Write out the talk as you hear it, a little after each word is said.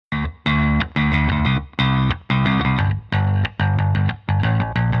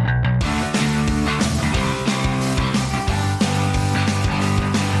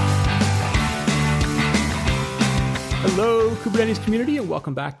Kubernetes community, and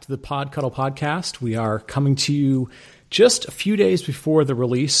welcome back to the Pod Cuddle podcast. We are coming to you just a few days before the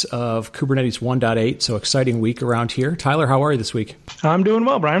release of Kubernetes 1.8, so exciting week around here. Tyler, how are you this week? I'm doing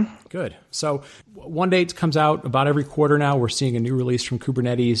well, Brian. Good. So 1.8 comes out about every quarter now. We're seeing a new release from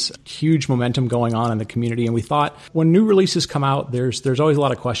Kubernetes, huge momentum going on in the community. And we thought when new releases come out, there's always a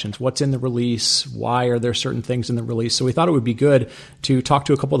lot of questions. What's in the release? Why are there certain things in the release? So we thought it would be good to talk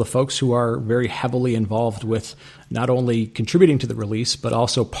to a couple of the folks who are very heavily involved with not only contributing to the release, but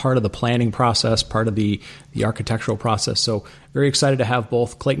also part of the planning process, part of the architectural process. So very excited to have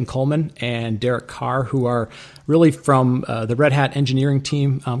both Clayton Coleman and Derek Carr, who are really from the Red Hat engineering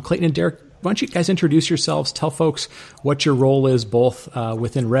team. Clayton and Derek, why don't you guys introduce yourselves, tell folks what your role is both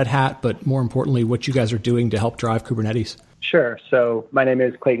within Red Hat, but more importantly, what you guys are doing to help drive Kubernetes. Sure. So my name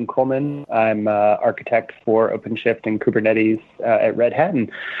is Clayton Coleman. I'm architect for OpenShift and Kubernetes at Red Hat.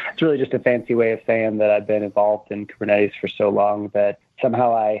 And it's really just a fancy way of saying that I've been involved in Kubernetes for so long that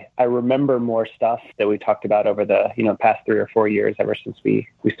somehow I remember more stuff that we talked about over the past 3 or 4 years ever since we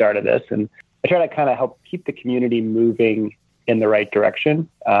started this. And I try to kind of help keep the community moving in the right direction,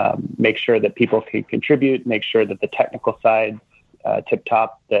 make sure that people can contribute, make sure that the technical side tip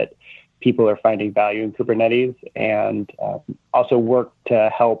top, that people are finding value in Kubernetes, and also work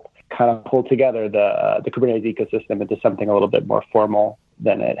to help kind of pull together the Kubernetes ecosystem into something a little bit more formal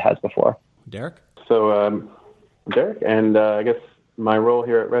than it has before. Derek? So Derek, and I guess my role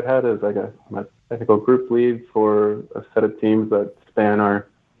here at Red Hat is I'm a technical group lead for a set of teams that span our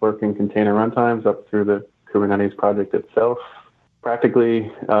working container runtimes up through the Kubernetes project itself. Practically,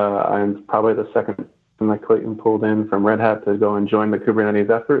 I'm probably the second that Clayton pulled in from Red Hat to go and join the Kubernetes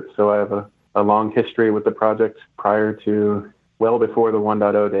effort. So I have a long history with the project prior to well before the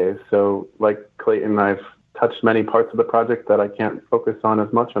 1.0 days. So like Clayton, I've touched many parts of the project that I can't focus on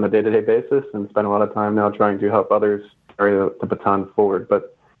as much on a day-to-day basis and spend a lot of time now trying to help others carry the baton forward.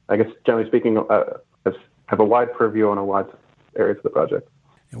 But I guess generally speaking, I have a wide purview on a wide areas of the project.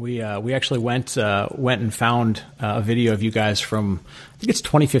 And we actually went and found a video of you guys from, I think it's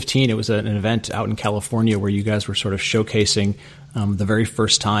 2015. It was an event out in California where you guys were sort of showcasing the very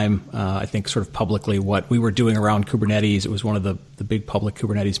first time, I think sort of publicly, what we were doing around Kubernetes. It was one of the big public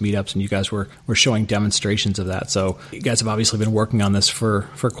Kubernetes meetups, and you guys were showing demonstrations of that. So you guys have obviously been working on this for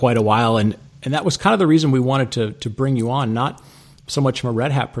quite a while, and that was kind of the reason we wanted to bring you on, not so much from a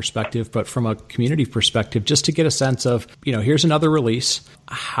Red Hat perspective, but from a community perspective, just to get a sense of, here's another release.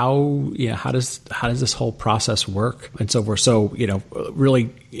 How does this whole process work? And so we're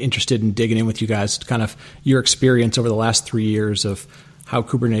really interested in digging in with you guys, kind of your experience over the last 3 years of how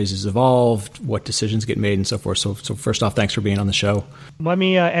Kubernetes has evolved, what decisions get made, and so forth. So first off, thanks for being on the show. Let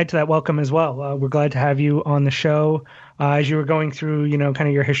me add to that welcome as well. We're glad to have you on the show. As you were going through, kind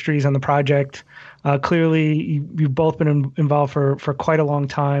of your histories on the project, clearly you've both been involved for quite a long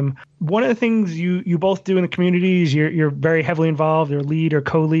time. One of the things you both do in the community is you're very heavily involved, or lead or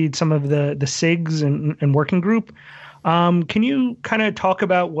co-lead some of the SIGs and working group. Can you kind of talk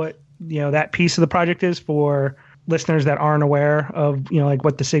about what that piece of the project is for listeners that aren't aware of like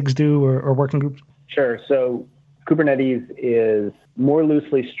what the SIGs do or working groups? Sure. So Kubernetes is more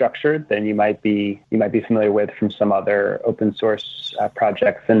loosely structured than you might be familiar with from some other open source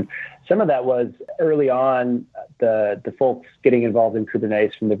projects. And some of that was early on, the folks getting involved in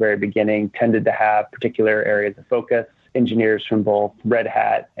Kubernetes from the very beginning tended to have particular areas of focus. Engineers from both Red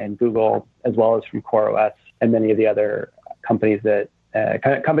Hat and Google, as well as from CoreOS and many of the other companies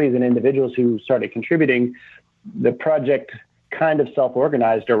companies and individuals who started contributing. The project kind of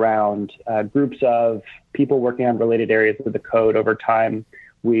self-organized around groups of people working on related areas of the code. Over time,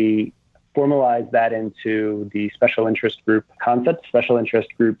 we formalized that into the special interest group concept. Special interest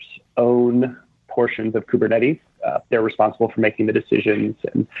groups own portions of Kubernetes. They're responsible for making the decisions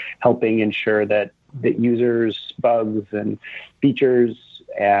and helping ensure that users' bugs and features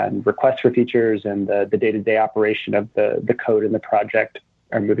and requests for features and the day-to-day operation of the code in the project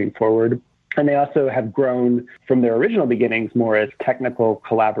are moving forward. And they also have grown from their original beginnings more as technical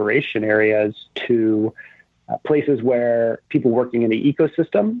collaboration areas to places where people working in the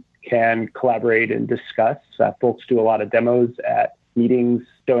ecosystem can collaborate and discuss. Folks do a lot of demos at meetings,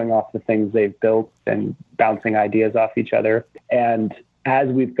 showing off the things they've built and bouncing ideas off each other. And as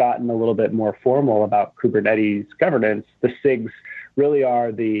we've gotten a little bit more formal about Kubernetes governance, the SIGs really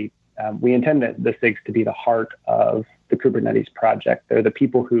are we intend the SIGs to be the heart of the Kubernetes project. They're the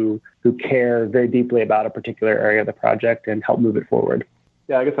people who care very deeply about a particular area of the project and help move it forward.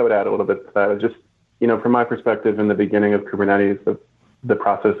 Yeah, I guess I would add a little bit to that. Just, from my perspective, in the beginning of Kubernetes, the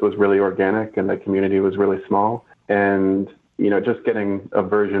process was really organic and the community was really small. And, just getting a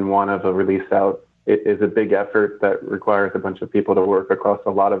version 1 of a release out it is a big effort that requires a bunch of people to work across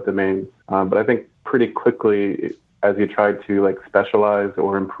a lot of domains. But I think pretty quickly, as you try to like specialize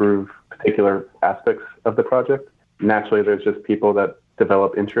or improve particular aspects of the project, naturally there's just people that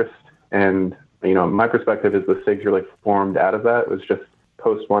develop interest. And, my perspective is the SIGs really formed out of that. It was just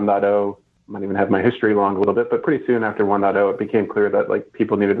post 1.0. I might even have my history along a little bit, but pretty soon after 1.0, it became clear that like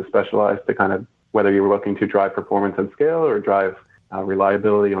people needed to specialize to kind of, whether you were looking to drive performance and scale or drive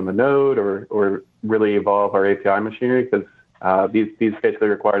reliability on the node or really evolve our API machinery, because these basically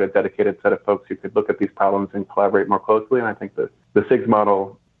required a dedicated set of folks who could look at these problems and collaborate more closely. And I think the SIGs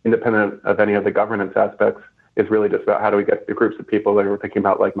model, independent of any of the governance aspects, is really just about how do we get the groups of people that are thinking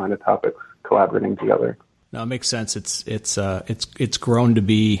about like-minded topics collaborating together. No, it makes sense. It's grown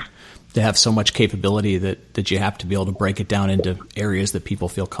to have so much capability that you have to be able to break it down into areas that people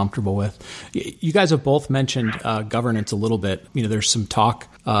feel comfortable with. You guys have both mentioned governance a little bit. There's some talk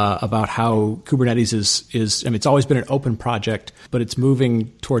about how Kubernetes is. It's always been an open project, but it's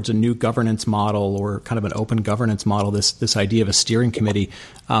moving towards a new governance model, or kind of an open governance model. This idea of a steering committee.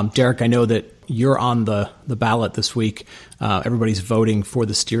 Derek, I know that you're on the ballot this week. Everybody's voting for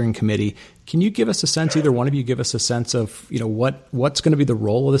the steering committee. Can you give us a sense, either one of you give us a sense of, what's going to be the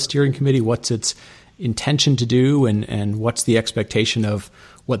role of the steering committee, what's its intention to do, and what's the expectation of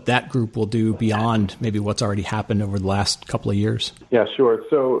what that group will do beyond maybe what's already happened over the last couple of years? Yeah, sure.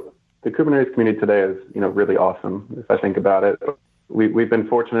 So the Kubernetes community today is, really awesome. If I think about it, we've been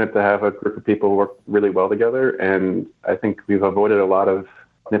fortunate to have a group of people work really well together. And I think we've avoided a lot of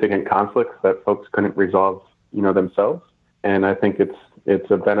significant conflicts that folks couldn't resolve, themselves. And I think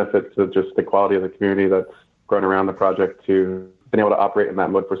it's a benefit to just the quality of the community that's grown around the project to been able to operate in that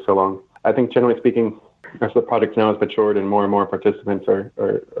mode for so long. I think generally speaking, as the project now has matured and more participants are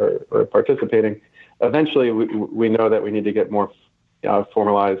participating, eventually we know that we need to get more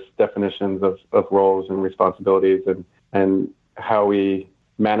formalized definitions of roles and responsibilities and how we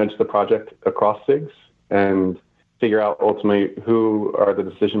manage the project across SIGs and figure out ultimately who are the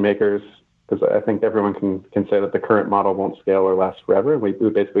decision makers, because I think everyone can say that the current model won't scale or last forever. We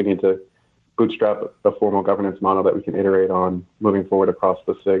basically need to bootstrap a formal governance model that we can iterate on moving forward across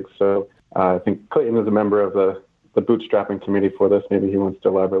the SIGs. So I think Clayton is a member of the bootstrapping committee for this. Maybe he wants to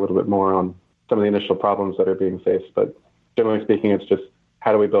elaborate a little bit more on some of the initial problems that are being faced. But generally speaking, it's just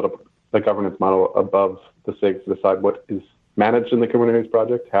how do we build a governance model above the SIGs to decide what is managed in the Kubernetes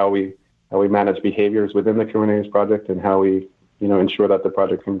project, how we manage behaviors within the Kubernetes project, and how we ensure that the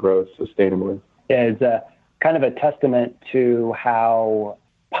project can grow sustainably. Yeah, it's a kind of a testament to how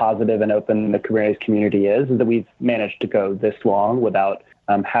positive and open the Kubernetes community is that we've managed to go this long without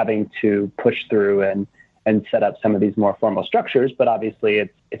having to push through and set up some of these more formal structures. But obviously,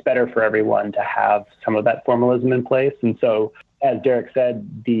 it's better for everyone to have some of that formalism in place. And so, as Derek said,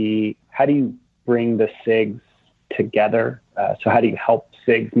 how do you bring the SIGs together? So how do you help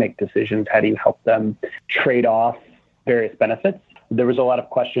SIGs make decisions? How do you help them trade off various benefits? There was a lot of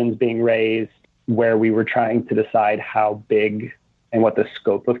questions being raised where we were trying to decide how big and what the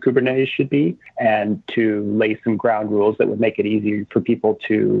scope of Kubernetes should be, and to lay some ground rules that would make it easier for people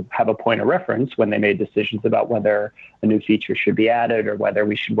to have a point of reference when they made decisions about whether a new feature should be added or whether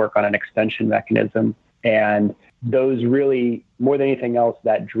we should work on an extension mechanism. And those really, more than anything else,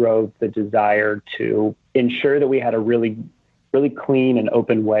 that drove the desire to ensure that we had a really, really clean and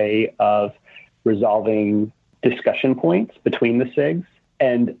open way of resolving discussion points between the SIGs.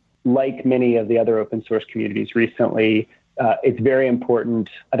 And like many of the other open source communities recently, it's very important.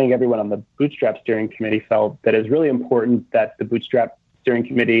 I think everyone on the Bootstrap Steering Committee felt that it's really important that the Bootstrap Steering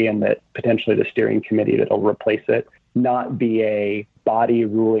Committee and that potentially the steering committee that'll replace it not be a body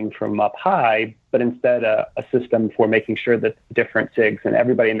ruling from up high, but instead a system for making sure that different SIGs and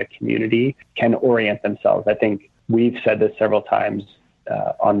everybody in the community can orient themselves. I think we've said this several times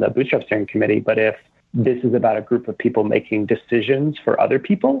on the Bootstrap Steering Committee, but if this is about a group of people making decisions for other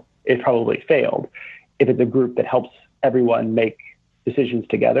people, it probably failed. If it's a group that helps everyone make decisions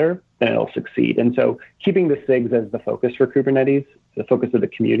together, then it'll succeed. And so keeping the SIGs as the focus for Kubernetes, the focus of the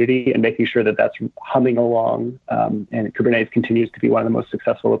community, and making sure that that's humming along, and Kubernetes continues to be one of the most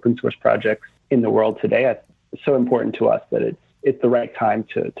successful open source projects in the world today, it's so important to us that it's the right time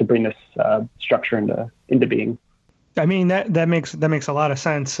to bring this structure into being. I mean, that makes a lot of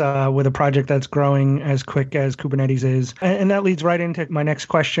sense with a project that's growing as quick as Kubernetes is. And that leads right into my next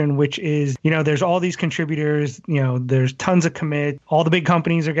question, which is, there's all these contributors, there's tons of commit. All the big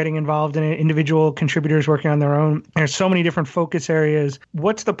companies are getting involved in it, individual contributors working on their own. There's so many different focus areas.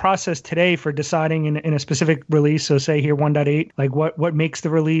 What's the process today for deciding in a specific release? So say here 1.8, like what makes the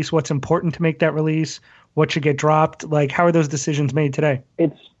release? What's important to make that release? what should get dropped? Like, how are those decisions made today?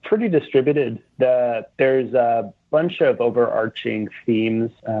 It's pretty distributed. There's a bunch of overarching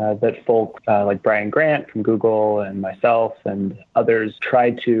themes that folks like Brian Grant from Google and myself and others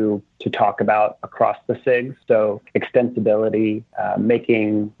try to talk about across the SIGs. So extensibility,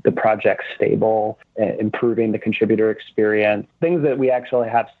 making the project stable, improving the contributor experience, things that we actually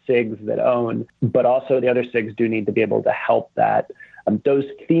have SIGs that own, but also the other SIGs do need to be able to help that. Those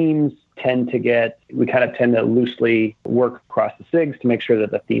themes we kind of tend to loosely work across the SIGs to make sure that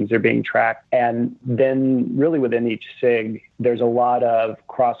the themes are being tracked. And then really within each SIG, there's a lot of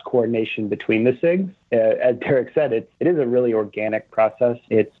cross-coordination between the SIGs. As Derek said, it is a really organic process.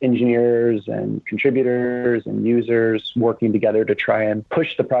 It's engineers and contributors and users working together to try and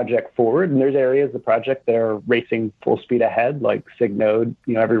push the project forward. And there's areas of the project that are racing full speed ahead, like SIG Node.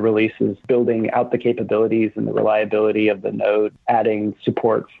 Every release is building out the capabilities and the reliability of the node, adding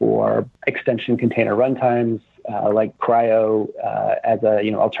support for extension container runtimes, like CRI-O as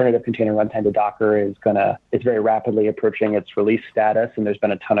a alternative container runtime to Docker it's very rapidly approaching its release status, and there's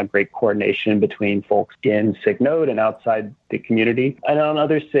been a ton of great coordination between folks in SIG Node and outside the community. And on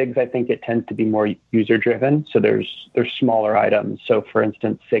other SIGs, I think it tends to be more user driven. So there's smaller items. So for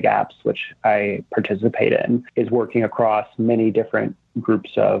instance, SIG Apps, which I participate in, is working across many different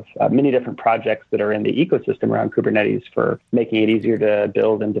groups of many different projects that are in the ecosystem around Kubernetes for making it easier to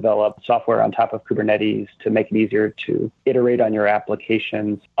build and develop software on top of Kubernetes, to make it easier to iterate on your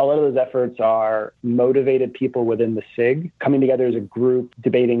applications. A lot of those efforts are motivated people within the SIG coming together as a group,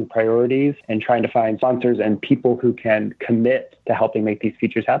 debating priorities and trying to find sponsors and people who can commit to helping make these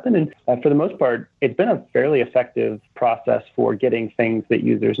features happen. And for the most part, it's been a fairly effective process for getting things that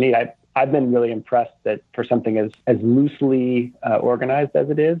users need. I've been really impressed that for something as loosely organized as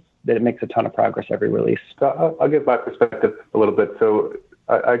it is, that it makes a ton of progress every release. So I'll give my perspective a little bit. So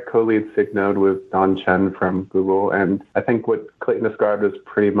I co-lead SIG Node with Don Chen from Google, and I think what Clayton described is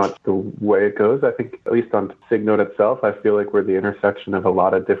pretty much the way it goes. I think at least on SIG Node itself, I feel like we're the intersection of a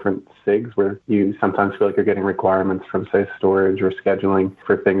lot of different SIGs where you sometimes feel like you're getting requirements from, say, storage or scheduling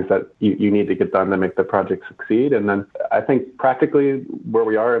for things that you need to get done to make the project succeed. And then I think practically where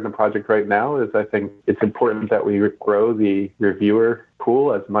we are in the project right now is I think it's important that we grow the reviewer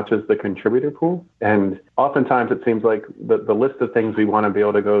pool as much as the contributor pool. And oftentimes it seems like the list of things we want to be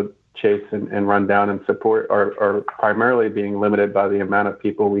able to go chase and run down and support are primarily being limited by the amount of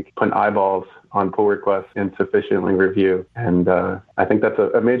people we put eyeballs on pull requests and sufficiently review. And I think that's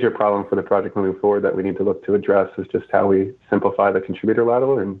a major problem for the project moving forward that we need to look to address, is just how we simplify the contributor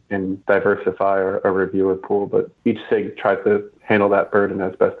ladder and diversify our reviewer pool. But each SIG tries to handle that burden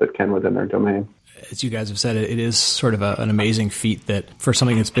as best it can within their domain. As you guys have said, it is sort of an amazing feat that for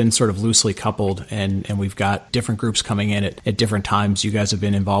something that's been sort of loosely coupled, and we've got different groups coming in at different times. You guys have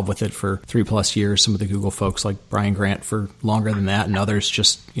been involved with it for 3+ years. Some of the Google folks like Brian Grant for longer than that, and others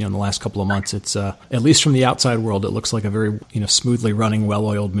just in the last couple of months. It's at least from the outside world, it looks like a very smoothly running,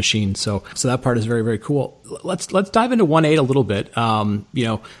 well-oiled machine. So that part is very, very cool. Let's dive into 1.8 a little bit.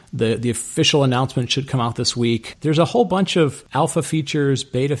 The official announcement should come out this week. There's a whole bunch of alpha features,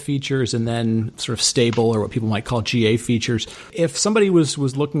 beta features, and then sort of stable, or what people might call GA features. If somebody was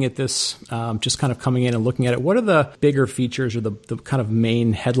looking at this, just kind of coming in and looking at it, what are the bigger features or the kind of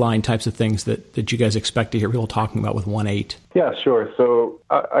main headline types of things that you guys expect to hear people talking about with 1.8? Yeah, sure. So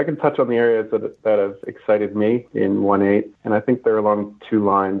I can touch on the areas that have excited me in 1.8, and I think they're along two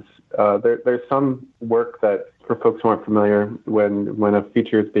lines. There's some work that, for folks who aren't familiar, when a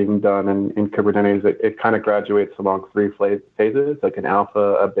feature is being done in Kubernetes, it kind of graduates along three phases, like an alpha,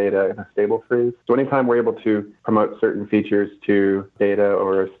 a beta, and a stable phase. So anytime we're able to promote certain features to beta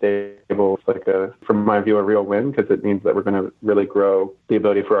or a stable, it's like from my view, a real win, because it means that we're going to really grow the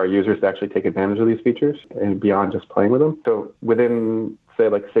ability for our users to actually take advantage of these features and beyond just playing with them. So within, say,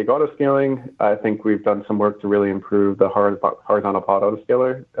 like SIG autoscaling, I think we've done some work to really improve the horizontal pod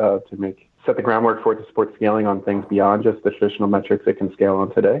autoscaler to set the groundwork for it to support scaling on things beyond just the traditional metrics it can scale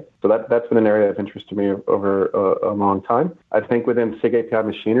on today. So that's been an area of interest to me over a long time. I think within SIG API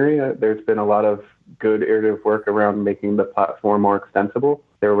machinery, there's been a lot of good iterative work around making the platform more extensible.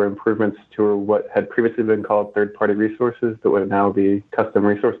 There were improvements to what had previously been called third-party resources that would now be custom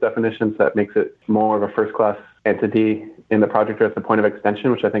resource definitions. That makes it more of a first-class entity in the project or at the point of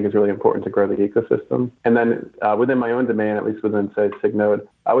extension, which I think is really important to grow the ecosystem. And then within my own domain, at least within, say, SIG Node,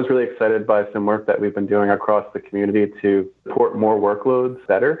 I was really excited by some work that we've been doing across the community to support more workloads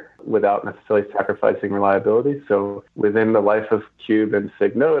better without necessarily sacrificing reliability. So within the life of Kube and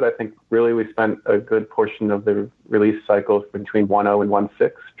SIG Node, I think really we spent a good portion of the release cycles between 1.0 and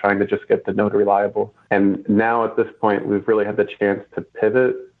 1.6 trying to just get the node reliable. And now at this point, we've really had the chance to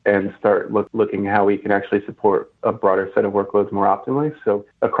pivot and start looking how we can actually support a broader set of workloads more optimally. So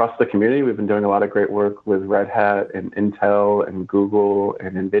across the community, we've been doing a lot of great work with Red Hat and Intel and Google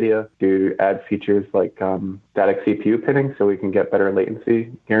and NVIDIA to add features like static CPU pinning so we can get better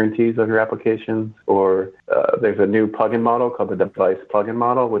latency guarantees of your applications. Or there's a new plugin model called the device plugin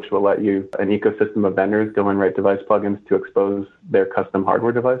model, which will let you, an ecosystem of vendors, go and write device plugins to expose their custom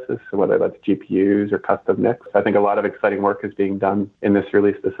hardware devices, so whether that's GPUs or custom NICs. I think a lot of exciting work is being done in this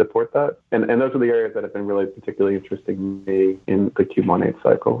release to support that. And those are the areas that have been really particularly interesting to me in the Cube 1.8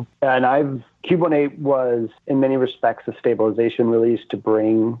 cycle. And Cube 1.8 was, in many respects, a stabilization release to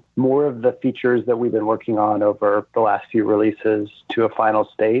bring more of the features that we've been working on over the last few releases to a final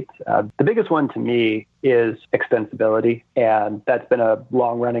state. The biggest one to me is extensibility, and that's been a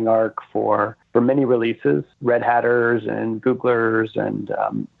long-running arc for many releases. Red Hatters and Googlers and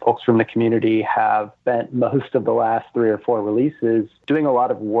folks from the community have spent most of the last 3 or 4 releases doing a lot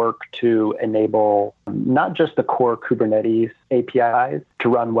of work to enable not just the core Kubernetes APIs to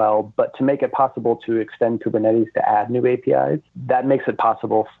run well, but to make it possible to extend Kubernetes to add new APIs. That makes it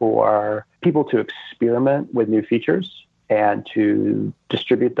possible for people to experiment with new features and to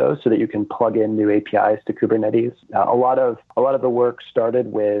distribute those so that you can plug in new APIs to Kubernetes. A lot of the work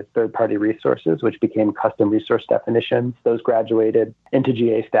started with third-party resources, which became custom resource definitions. Those graduated into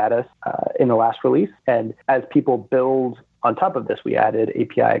GA status in the last release. And as people build on top of this, we added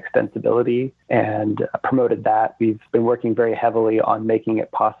API extensibility and promoted that. We've been working very heavily on making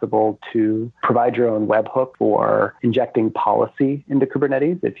it possible to provide your own webhook for injecting policy into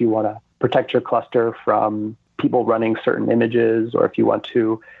Kubernetes if you want to protect your cluster from people running certain images, or if you want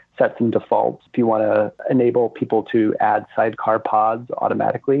to set some defaults, if you want to enable people to add sidecar pods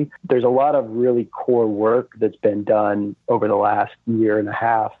automatically. There's a lot of really core work that's been done over the last year and a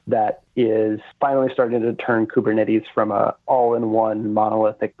half that is finally starting to turn Kubernetes from a all-in-one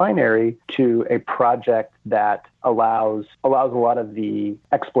monolithic binary to a project that allows a lot of the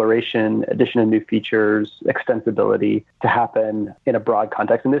exploration, addition of new features, extensibility to happen in a broad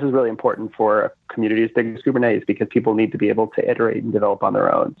context. And this is really important for a community as big as Kubernetes because people need to be able to iterate and develop on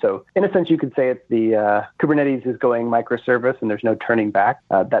their own. So in a sense, you could say it's the Kubernetes is going microservice and there's no turning back.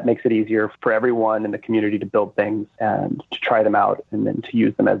 That makes it easier for everyone in the community to build things and to try them out and then to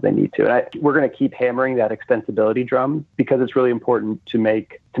use them as they need to. And we're going to keep hammering that extensibility drum because it's really important to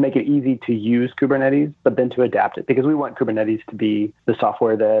make it easy to use Kubernetes, but then to adapt it, because we want Kubernetes to be the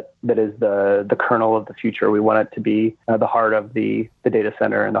software that is the kernel of the future. We want it to be the heart of the data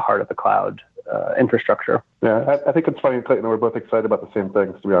center and the heart of the cloud infrastructure. Yeah, I think it's funny, Clayton, we're both excited about the same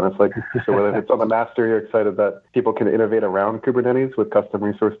things, to be honest. Like, so whether it's on the master, you're excited that people can innovate around Kubernetes with custom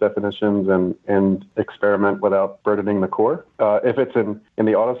resource definitions and experiment without burdening the core. If it's in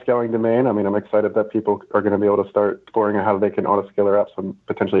the auto-scaling domain, I mean, I'm excited that people are going to be able to start exploring how they can auto-scale their apps on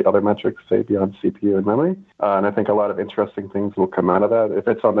potentially other metrics, say beyond CPU and memory. And I think a lot of interesting things will come out of that. If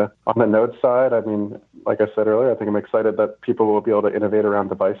it's on the node side, I mean, like I said earlier, I think I'm excited that people will be able to innovate around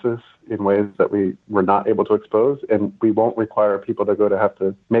devices in ways that we were not able to expose, and we won't require people to have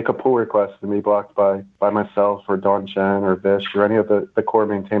to make a pull request and be blocked by myself or Don Chen or Vish or any of the core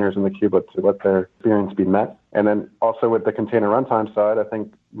maintainers in the kubelet to let their experience be met. And then also with the container runtime side, I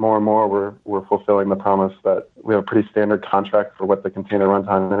think more and more we're fulfilling the promise that we have a pretty standard contract for what the container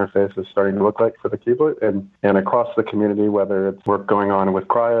runtime interface is starting to look like for the kubelet. And across the community, whether it's work going on with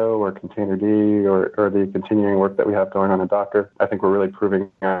Cryo or Containerd or the continuing work that we have going on in Docker, I think we're really proving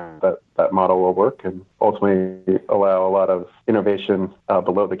that model will work and ultimately allow a lot of innovation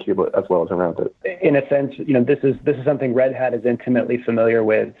below the kubelet as well as around it. In a sense, this is something Red Hat is intimately familiar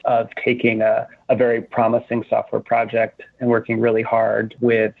with, of taking a very promising software project and working really hard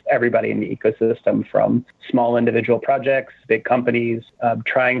with everybody in the ecosystem, from small individual projects, big companies,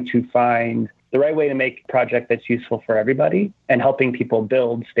 trying to find the right way to make a project that's useful for everybody and helping people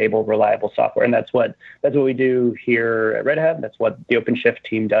build stable, reliable software. And that's what we do here at Red Hat. That's what the OpenShift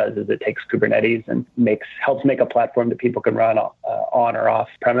team does, is it takes Kubernetes and helps make a platform that people can run on or off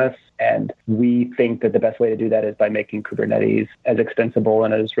premise. And we think that the best way to do that is by making Kubernetes as extensible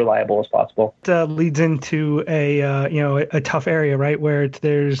and as reliable as possible. It leads into a tough area, right? Where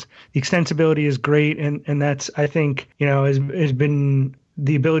there's the extensibility is great, and that's, I think, has been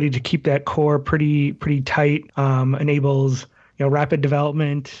the ability to keep that core pretty tight, enables rapid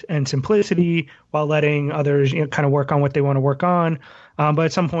development and simplicity while letting others kind of work on what they want to work on. but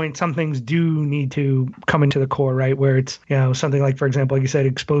at some point, some things do need to come into the core, right? Where it's, something like, for example, like you said,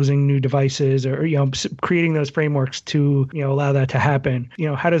 exposing new devices or, creating those frameworks to, allow that to happen.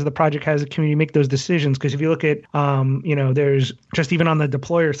 How does the project, how does the community make those decisions? Because if you look at, there's just even on the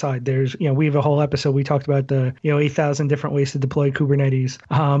deployer side, there's, we have a whole episode, we talked about the, 8,000 different ways to deploy Kubernetes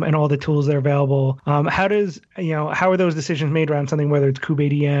and all the tools that are available. How are those decisions made around something, whether it's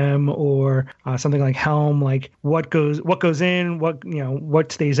kubeadm or something like Helm, like what goes in,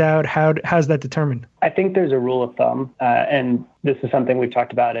 what stays out? How's that determined? I think there's a rule of thumb, and this is something we've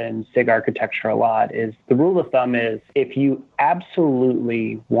talked about in SIG architecture a lot, is the rule of thumb is if you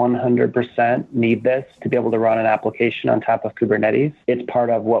absolutely 100% need this to be able to run an application on top of Kubernetes, it's part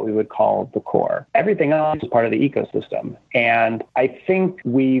of what we would call the core. Everything else is part of the ecosystem. And I think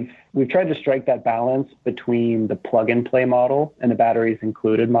we've tried to strike that balance between the plug-and-play model and the batteries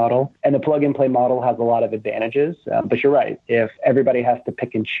included model. And the plug-and-play model has a lot of advantages, but you're right. If everybody has to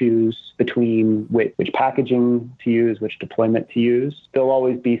pick and choose between which packaging to use, which deployment to use, there'll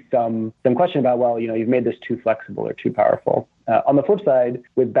always be some question about, well, you've made this too flexible or too powerful. On the flip side,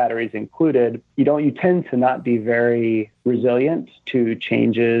 with batteries included, you tend to not be very resilient to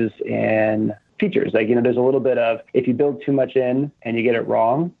changes in features. Like, there's a little bit of, if you build too much in and you get it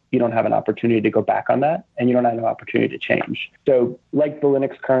wrong, you don't have an opportunity to go back on that, and you don't have an opportunity to change. So like the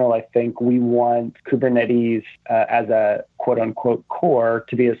Linux kernel, I think we want Kubernetes as a quote-unquote core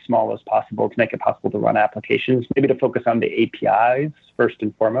to be as small as possible, to make it possible to run applications, maybe to focus on the APIs first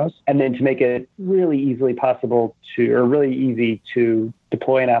and foremost, and then to make it really easy to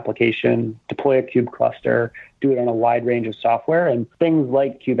deploy an application, deploy a kube cluster, do it on a wide range of software, and things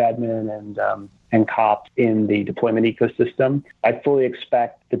like kubeadmin and KOP in the deployment ecosystem. I fully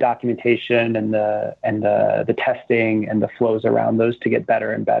expect the documentation and the testing and the flows around those to get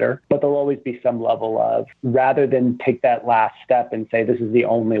better and better. But there'll always be some level of, rather than take that last step and say this is the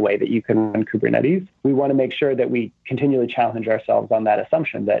only way that you can run Kubernetes, we want to make sure that we continually challenge ourselves on that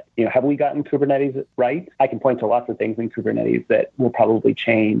assumption that, have we gotten Kubernetes right? I can point to lots of things in Kubernetes that will probably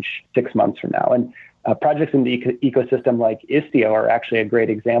change 6 months from now. And projects in the ecosystem like Istio are actually a great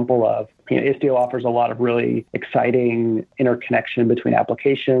example of, Istio offers a lot of really exciting interconnection between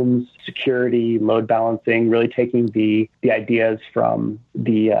applications, security, load balancing, really taking the ideas from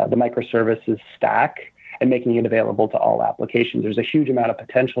the microservices stack and making it available to all applications. There's a huge amount of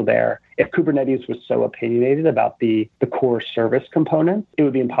potential there. If Kubernetes was so opinionated about the core service component, it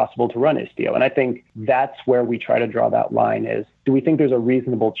would be impossible to run Istio. And I think that's where we try to draw that line is, do we think there's a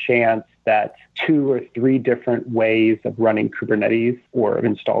reasonable chance that 2 or 3 different ways of running Kubernetes or of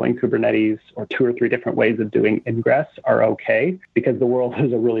installing Kubernetes or 2 or 3 different ways of doing ingress are okay? Because the world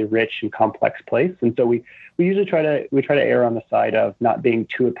is a really rich and complex place. And so we usually try to err on the side of not being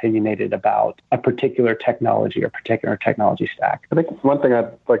too opinionated about a particular technology or particular technology stack. I think one thing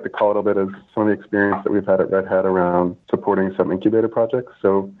I'd like to call a little bit is some of the experience that we've had at Red Hat around supporting some incubator projects.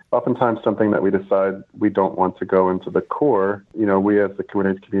 So oftentimes something that we decide we don't want to go into the core, we as the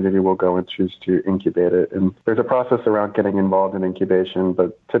Kubernetes community will go and choose to incubate it. And there's a process around getting involved in incubation,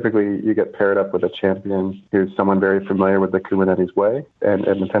 but typically you get paired up with a champion who's someone very familiar with the Kubernetes way and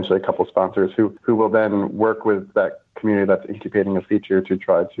potentially a couple sponsors who will then work with that community that's incubating a feature to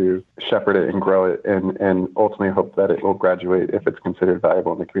try to shepherd it and grow it and ultimately hope that it will graduate if it's considered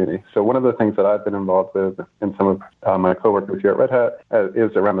valuable in the community. So one of the things that I've been involved with and some of my coworkers here at Red Hat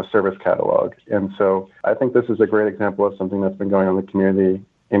is around the service catalog. And so I think this is a great example of something that's been going on in the community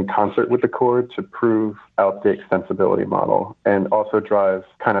in concert with the core to prove out the extensibility model and also drive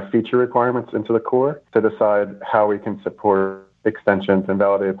kind of feature requirements into the core to decide how we can support extensions and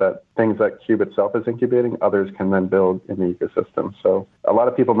validate that things that Kube itself is incubating, others can then build in the ecosystem. So a lot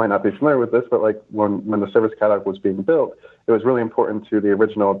of people might not be familiar with this, but like when the service catalog was being built, it was really important to the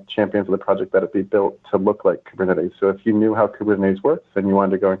original champions of the project that it be built to look like Kubernetes. So if you knew how Kubernetes works and you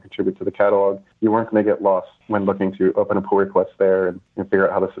wanted to go and contribute to the catalog, you weren't going to get lost when looking to open a pull request there and figure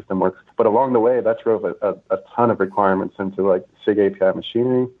out how the system works. But along the way, that drove a ton of requirements into like SIG API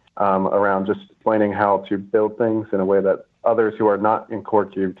machinery, around just explaining how to build things in a way that others who are not in core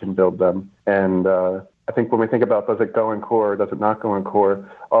Kube can build them. And I think when we think about does it go in core or does it not go in core,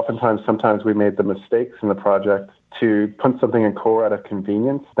 sometimes we made the mistakes in the project to put something in core out of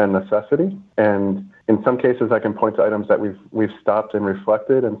convenience than necessity. And in some cases, I can point to items that we've stopped and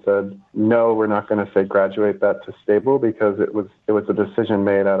reflected and said, no, we're not going to say graduate that to stable because it was a decision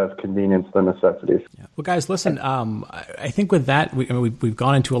made out of convenience than necessities. Yeah. Well, guys, listen. I think with that, we've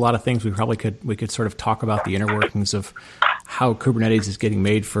gone into a lot of things. We could sort of talk about the inner workings of how Kubernetes is getting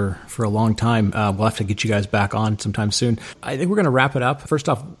made for a long time. We'll have to get you guys back on sometime soon. I think we're going to wrap it up. First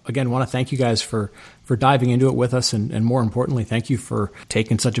off, again, want to thank you guys for diving into it with us. And more importantly, thank you for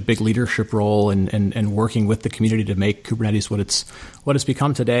taking such a big leadership role and working with the community to make Kubernetes what it's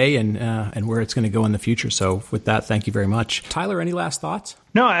become today and where it's going to go in the future. So with that, thank you very much. Tyler, any last thoughts?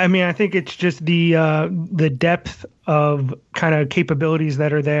 No, I mean, I think it's just the depth of kind of capabilities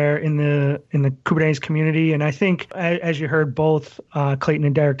that are there in the Kubernetes community. And I think, as you heard both Clayton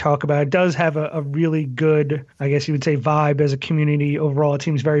and Derek talk about, it does have a really good, I guess you would say, vibe as a community overall. It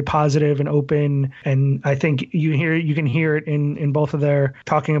seems very positive and open. And I think you can hear it in both of their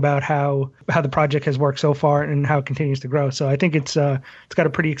talking about how the project has worked so far and how it continues to grow. So I think it's got a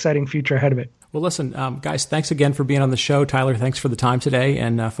pretty exciting future ahead of it. Well, listen, guys, thanks again for being on the show. Tyler, thanks for the time today.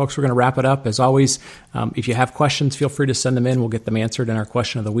 And folks, we're going to wrap it up. As always, if you have questions, feel free to send them in. We'll get them answered in our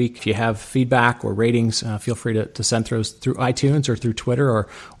question of the week. If you have feedback or ratings, feel free to send those through iTunes or through Twitter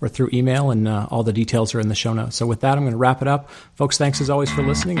or through email. And all the details are in the show notes. So with that, I'm going to wrap it up. Folks, thanks as always for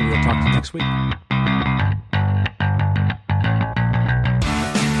listening, and we'll talk to you next week.